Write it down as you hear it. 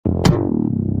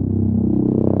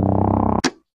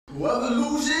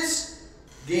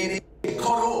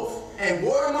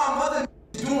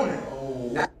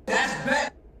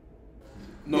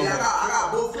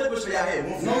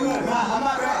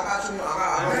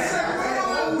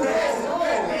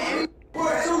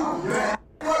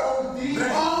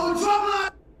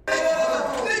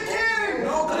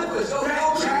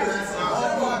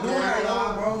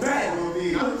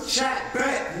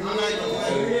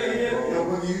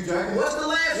What's the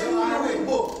last food in the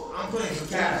book? I'm playing for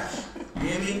cash. You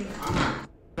hear me? I'm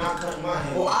not cutting my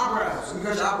hair. Or eyebrows. We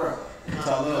cut your eyebrow.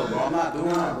 Tylil, bro. I'm not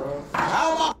doing that, bro.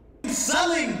 How am I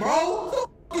selling, bro? What the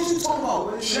f is you talking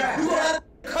about? Shaq. You gonna have to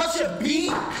cut your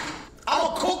beat? I'm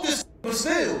gonna cook this, but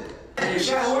still. Hey,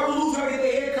 Shaq, whoever loses, I get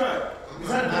their hair cut. Is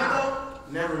that a bad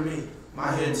though? Never me.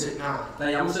 My hair sit now.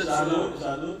 Hey, I'm gonna sit this one. Should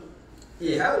I do it?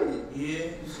 Yeah, hell yeah.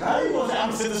 Yeah. How you gonna say I'm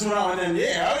gonna sit this one out and then,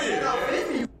 yeah, hell yeah.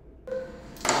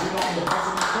 You know I'm the best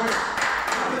in the street.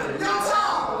 Yo,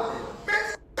 Tom!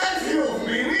 Thank you, man.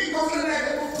 We ain't gonna get that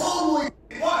before.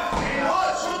 What?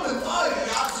 Something.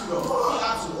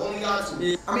 Only got to.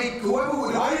 Yeah. I mean, whoever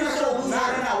would. Why you so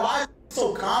why you so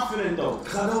confident though?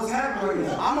 Cause I know what's happening right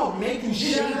now. I'm not making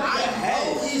shit in the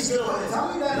head. He's good.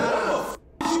 Tell me that. What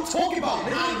the f you talking about? I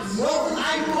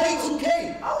play 2K.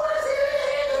 I want to see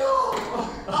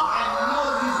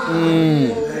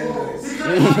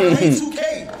Because I play 2K.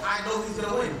 I know he's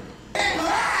gonna win. Hey,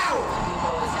 wow!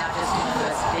 People is not just one of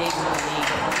us big in the league,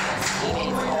 but his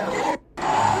teammates.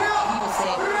 People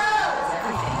say he does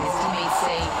everything. His teammates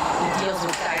say he deals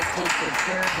with guys, takes good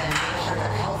care of them, makes sure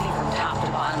they're healthy from top to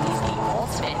bottom. He's the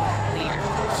ultimate leader.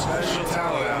 Special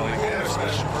talent, Alec, and a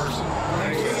special person.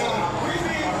 Thank you.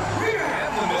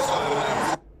 And the miss by the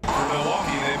Mavericks. For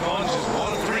Milwaukee, they've gone just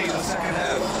 1 of 3 in the second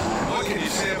half. What can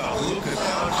you say about Luka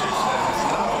Doncic that has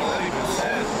not already been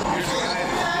said? Here's a guy in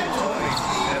his mid-20s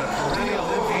and a perennial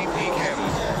MVP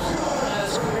candidate.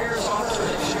 His career is off to a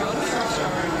stronger start.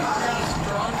 He's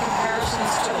drawn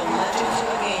comparisons to the legends of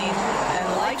the game, and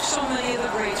like so many of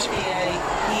the greats, BA,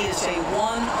 he is a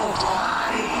one of one.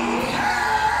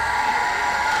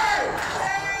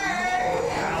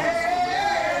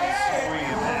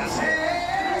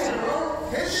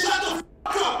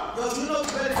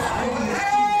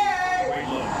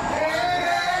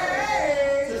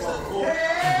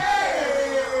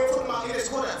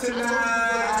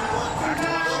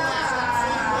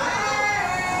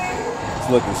 It's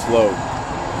looking slow.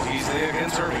 He's there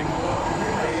against Irving.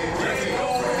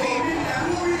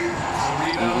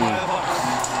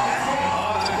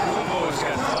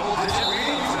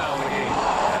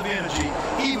 Heavy energy,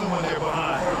 even when they're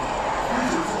behind.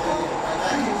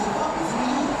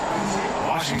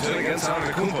 Washington against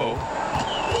Antetokounmpo.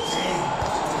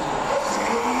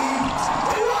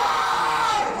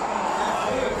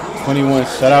 21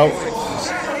 shutout.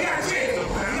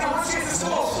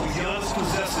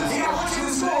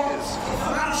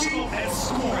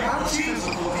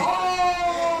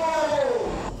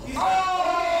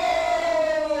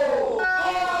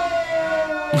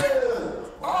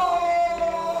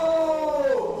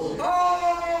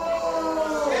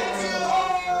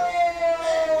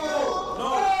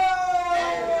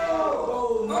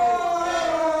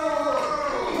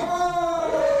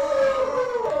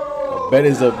 Bet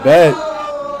is a bet. I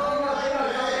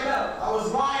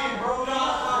was lying, bro.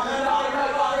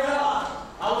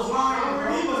 I was lying.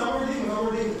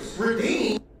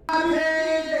 Redeem.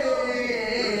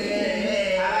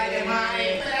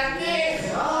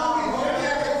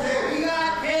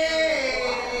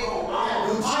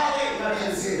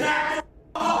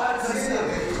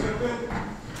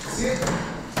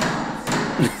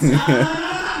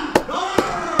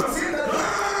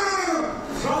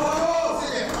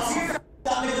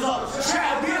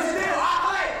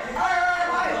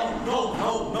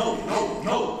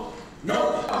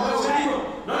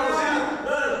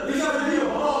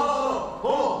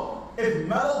 If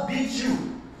Melo beats you,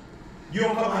 you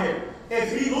don't come here.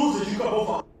 If he loses, you come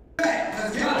over.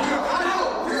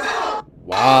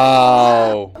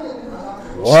 Wow.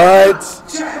 What?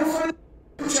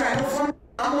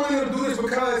 I'm only gonna do this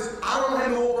because I don't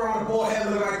have no over on the ball head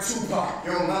look like Tupac.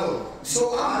 Yo, Melo.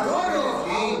 So I'm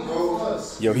gonna.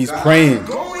 Yo, he's praying.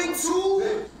 Going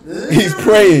to. He's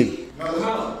praying.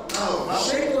 Melo.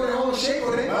 Shake on it, hold on, shake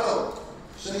on it. Melo.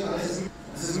 Shake on it.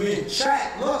 This is me.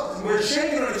 Shaq, look, we're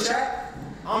shaking on it, Shaq.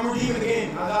 I'm redeeming the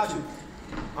game. I got you.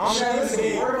 I'm redeeming the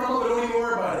game. Worry about it, don't even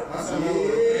worry about it.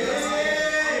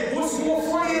 Yeah. What's more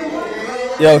funny than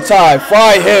what? Yo, Ty,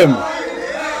 fry him.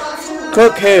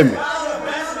 Cook him. The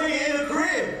best nigga in the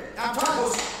crib. I'm talking.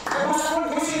 What's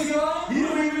funny? What's easy? You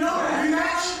don't even know that.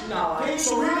 Rematch? No. Okay,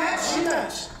 so rematch?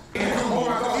 Rematch. Oh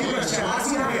my God, rematch. I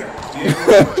see him here. I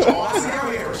see him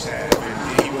here.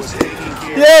 He was taking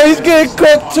care. Yeah, he's getting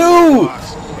cooked too.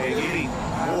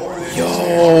 Yo.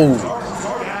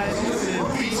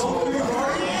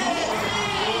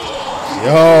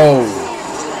 Yo.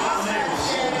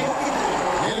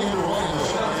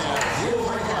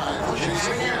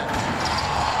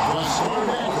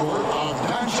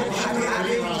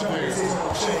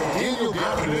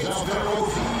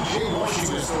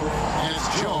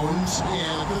 Jones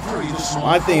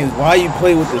My thing is, why you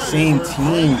play with the same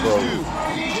team, bro?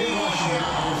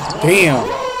 Damn.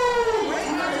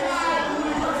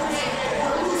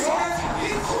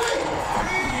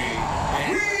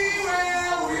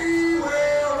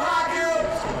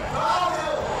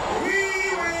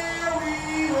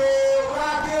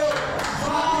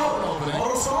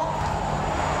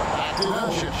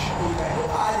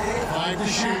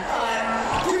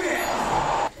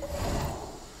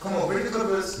 Come on, bring the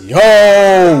Clippers. Yo!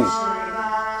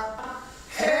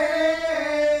 Hey,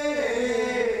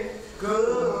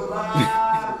 goodbye.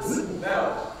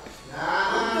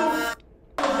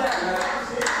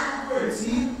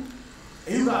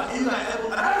 You got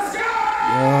let's go!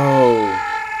 Yo!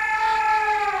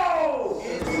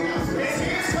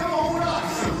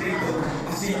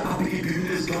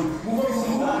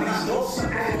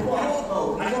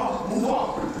 Move on.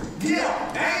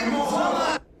 Yeah, hey, move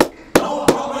on.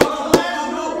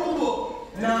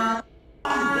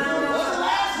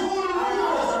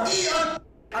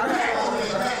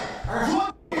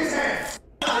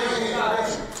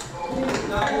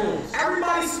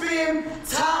 Everybody spin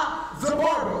Ty the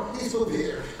barber. He's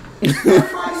prepared.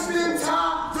 Everybody spin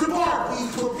Ty the barber.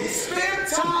 He's prepared. Spin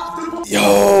Ty the barber. Yo!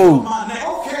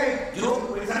 Okay. You know,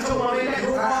 is that your money neck?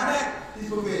 He's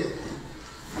prepared.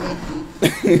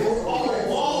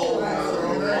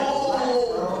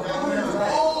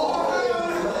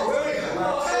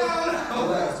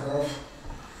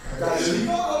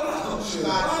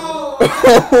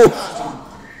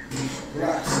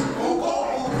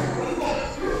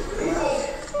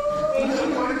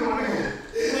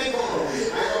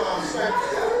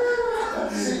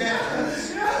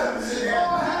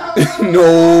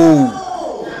 No!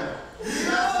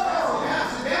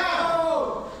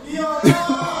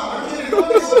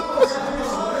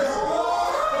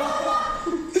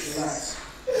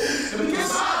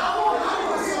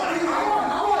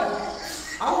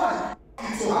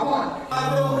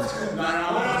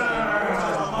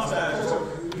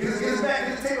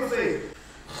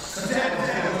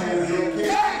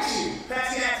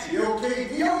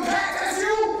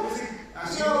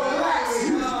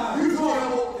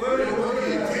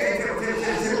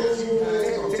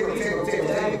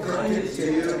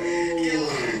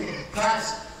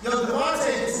 Yo,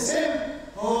 Devontae, this is him.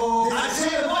 Oh, I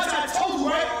said Devontae, I told you,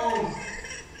 right?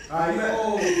 Alright, you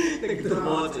ready?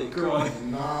 Devontae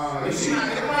crying. Nah, get the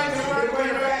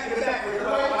back.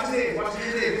 Watch this.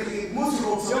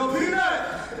 Yo, Peanut!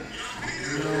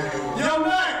 Yo,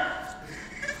 man!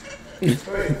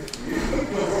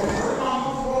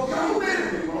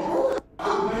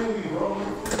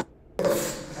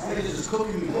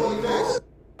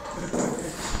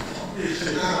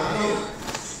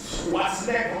 Watch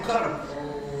the neck, don't cut him.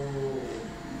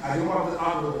 I do want to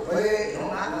wait,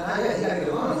 not yet, you gotta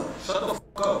get on. Shut the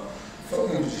fuck up. Fuck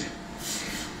him.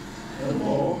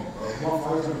 My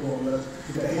father's gonna go left.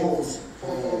 He got holes.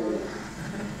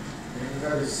 He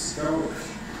got his scout.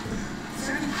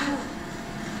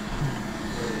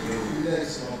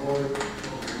 Next, my boy.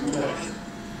 Next.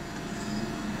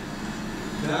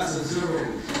 That's a 0.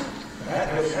 That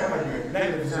might be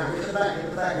negative 0. Get the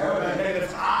back. Negative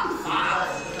 5.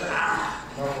 Get the back.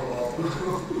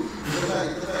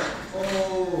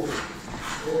 Oh.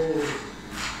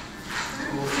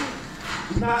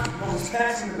 He's not, he's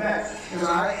passing the back. It's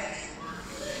alright.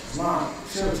 Mom,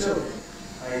 chill.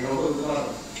 I ain't gonna look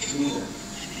at you either.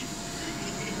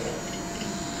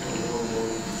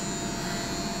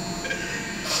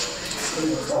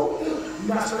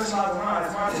 You're not stressing out the line.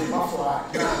 It's my thing. My fault.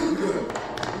 You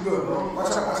good, bro.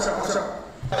 Watch out.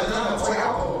 I'm play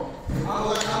alcohol.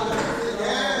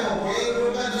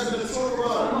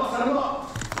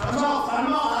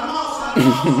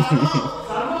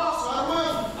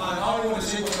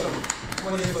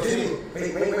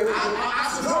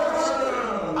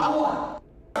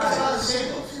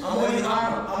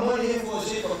 I'm waiting for a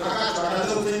shake-up. I got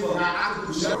you. I can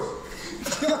do shake-up.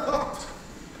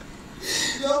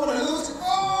 Yo, when I lose,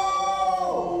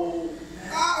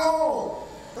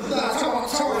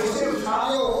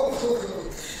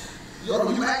 Yo,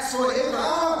 you asked for it. Wait,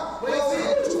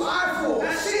 what you lied for?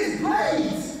 That shit is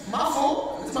blades. My fault.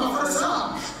 It's my first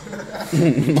time.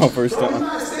 My first Bro, you time.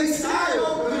 gotta stay style.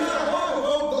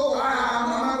 Go. I'm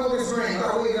not going to this ring.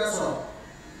 Wait, that's all.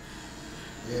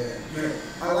 Yeah.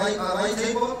 I like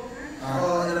tape up.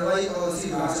 And I like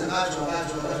see. I said, I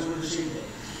with the shape up.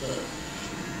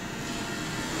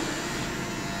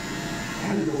 I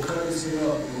need to go cut this thing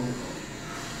up, bro.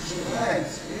 Relax,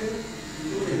 man.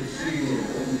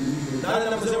 Not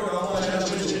enough zero. I want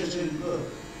you to shit good.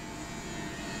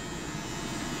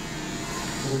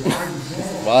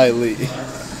 Wiley.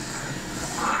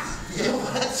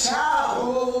 child.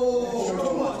 Oh,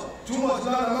 too much.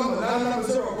 Not a number. Not a number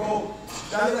 0, bro.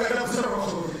 That look like number 0.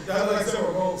 That look like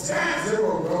 0, bro. 0,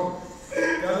 bro.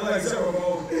 That look like 0, bro.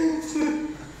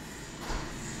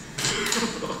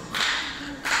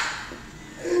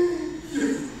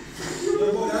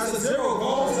 That's a 0,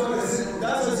 bro.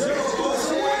 That's a 0, bro.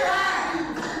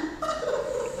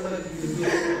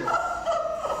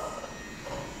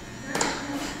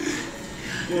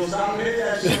 Yo, stop making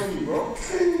that shit on me, bro.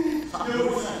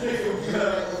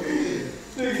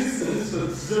 Nigga, this is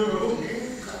a 0.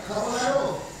 Come that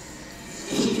off.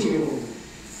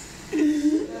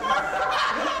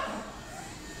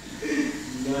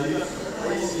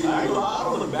 I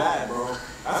don't look bad, bro.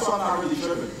 That's why I'm not really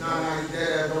tripping. Nah,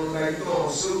 yeah, don't like, you know,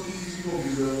 silkies, you gonna be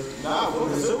good. Nah, I'm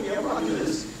looking silky. I'm probably do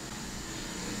this.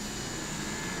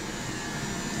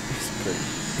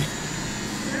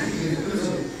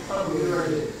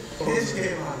 This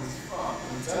game on is fuck.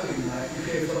 I'm telling you, like, you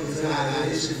can't fucking say, nah,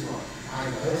 this shit fuck. I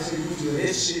know,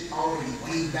 this shit already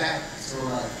way back. So,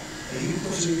 like, hey, you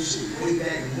pushing this shit way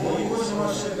back. More you pushing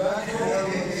my shit back?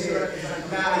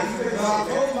 Nah, you been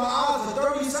close my eyes for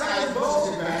 30 seconds, bro. Oh,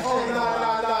 nah.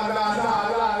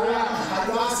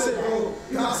 I said, bro.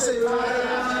 I said,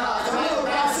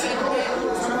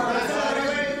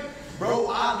 bro,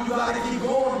 you gotta keep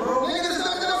going, bro. Nigga, there's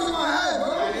nothing else in my head,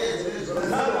 bro.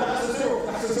 That's a 0.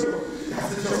 That's a 0.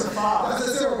 That's a 0. That's a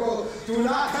 0, bro. Do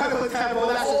not calculate that, bro.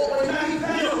 That's all.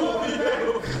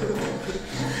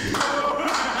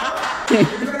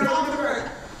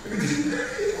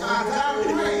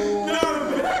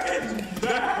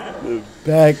 The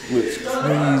back was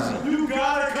crazy. You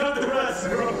gotta cut the rest,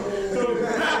 bro.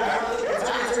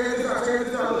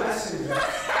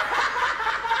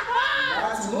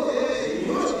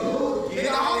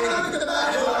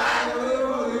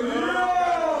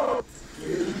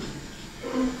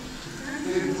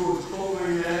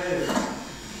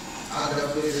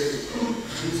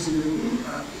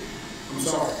 I'm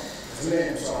sorry.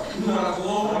 I'm sorry. Nah,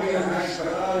 blow me out of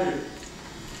here.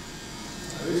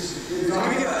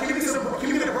 Give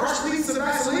me the brush, please, some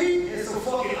Vaseline. It's some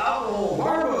fucking alcohol.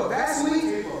 Barbara,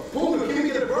 Vaseline. Puma, can you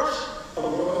get a brush?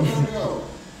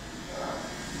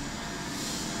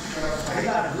 I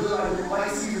got good like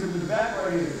white season in the back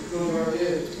right here.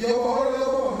 Yo,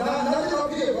 hold on. Nothing up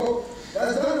here, bro.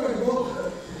 That's done already, bro.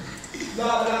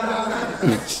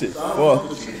 Nah. Shit, fuck.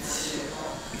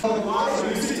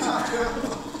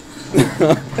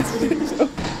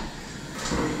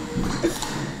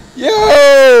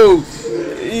 Yo!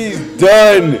 He's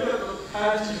done.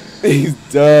 He's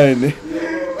done. I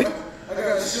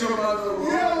got shit on my little.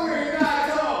 Yeah, we're not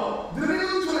at all. Did he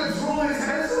try to draw his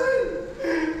head?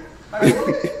 I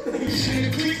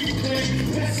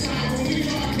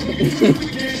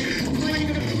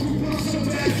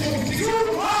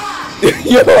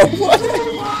Yo, what?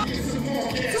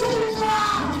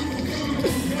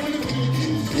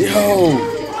 Yo.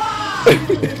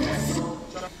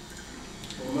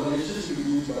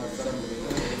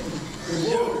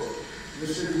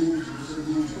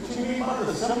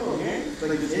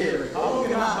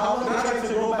 How long did it take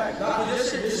to roll back? Nah,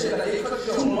 this shit, like, they cut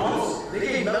 2 months. They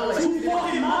gave Mel like 2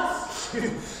 fucking months? 2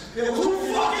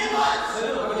 fucking months?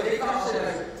 They cut shit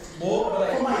like, more,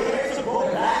 like, from my hair to bro,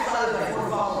 the back side is like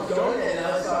 45 months. Going and the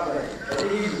other side, like,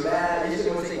 they mad. This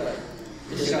shit gonna take, like,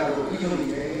 this shit gotta go evenly,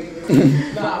 man.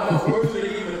 Nah, we're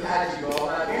really even patchy, bro.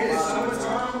 It's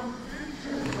summertime.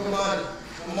 Come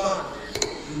on.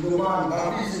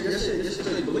 This shit,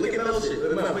 look at Mel shit.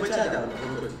 Put that down,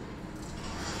 real quick.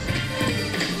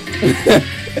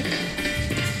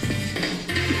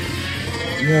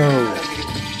 Yo.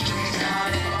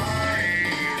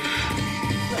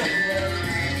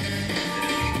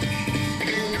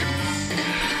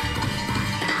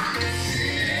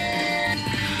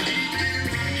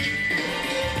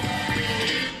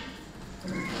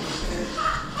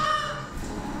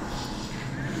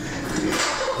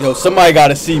 Yo, somebody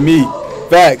gotta see me.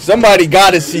 Fact, somebody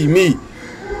gotta see me.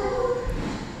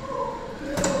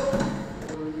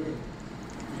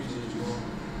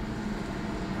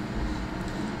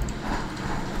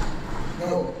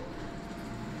 No.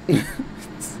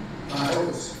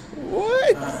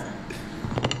 What?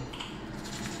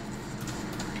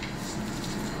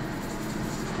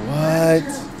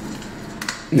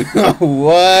 What?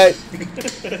 What?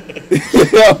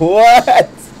 What?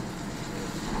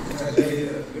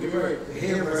 The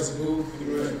hair versus blue.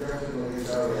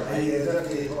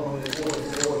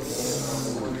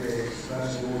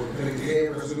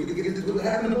 What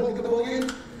happened to the ball? Get the ball again?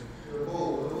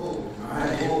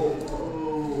 Alright.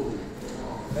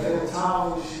 That little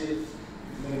towel shit.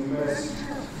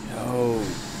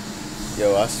 Yo.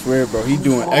 Yo, I swear, bro, he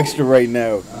doing extra right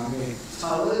now. I mean,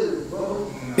 Tylil,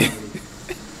 bro.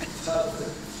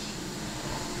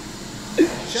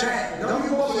 Shaq, don't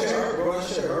you over there, bro? That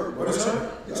shit hurt, bro. It's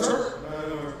hurt. It's hurt.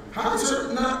 How is it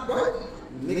hurt? Not what?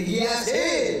 Nigga, he has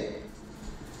head.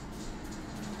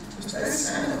 What's that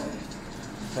sound?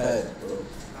 Head, bro.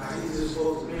 I need this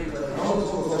supposed to be like,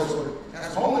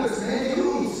 that's homeless, man. You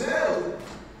don't sell.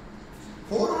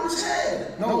 Pour it on his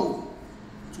head. No.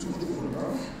 Too much water,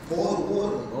 bro. Pour the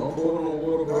water. Don't pour it on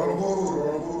water, bro. Don't pour it on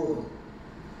water. Don't pour it on.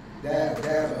 Dab,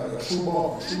 a shoe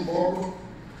ball, bro.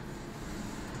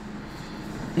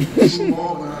 Shoe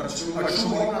ball, man. Like shoe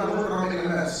ball, not working on making a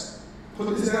mess.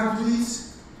 Put this down,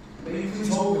 please. Baby, please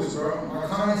hold this, bro. My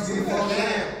client's getting fucked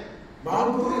down.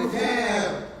 Bottom, put it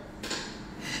down.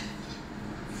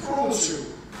 What's wrong with you?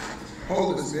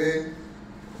 Hold this, man.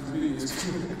 It's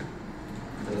cute.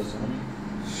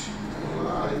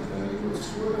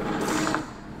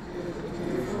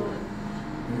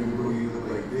 You look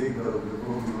like big though.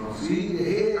 See, your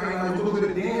head, I ain't look at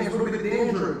the dance, look at the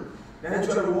dandruff. Then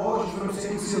try to wash, you know what I'm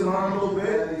saying? You see the line a little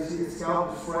bit. You see the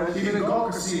scalp is fresh. Even the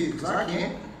dog can see it, because I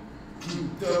can't. You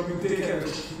dickhead.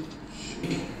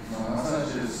 No, that's not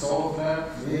just soft, man.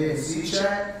 Yeah, see,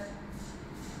 Shaq?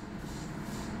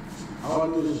 How do I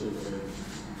do this shit, man?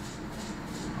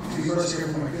 You brush your hair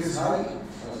from like this height.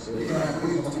 You're gonna have to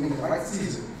wait until you make the right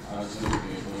season. I should be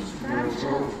able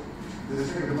to. This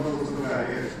nigga knows what's going on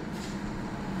here.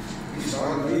 He's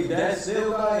trying to that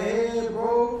still got hair,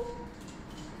 bro.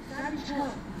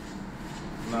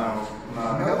 No.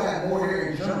 Mel had more hair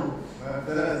in general.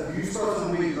 If you start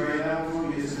some weeks right now, bro,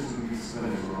 your shit's gonna be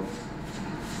spinning, bro.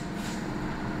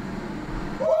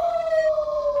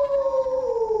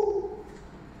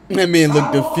 That man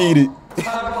looked defeated.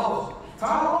 Tylil.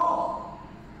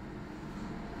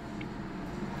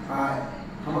 Alright,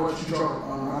 how much you charge?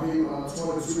 I mean, 22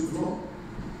 as well.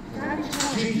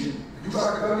 Gigi, you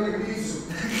got a gun in your piece.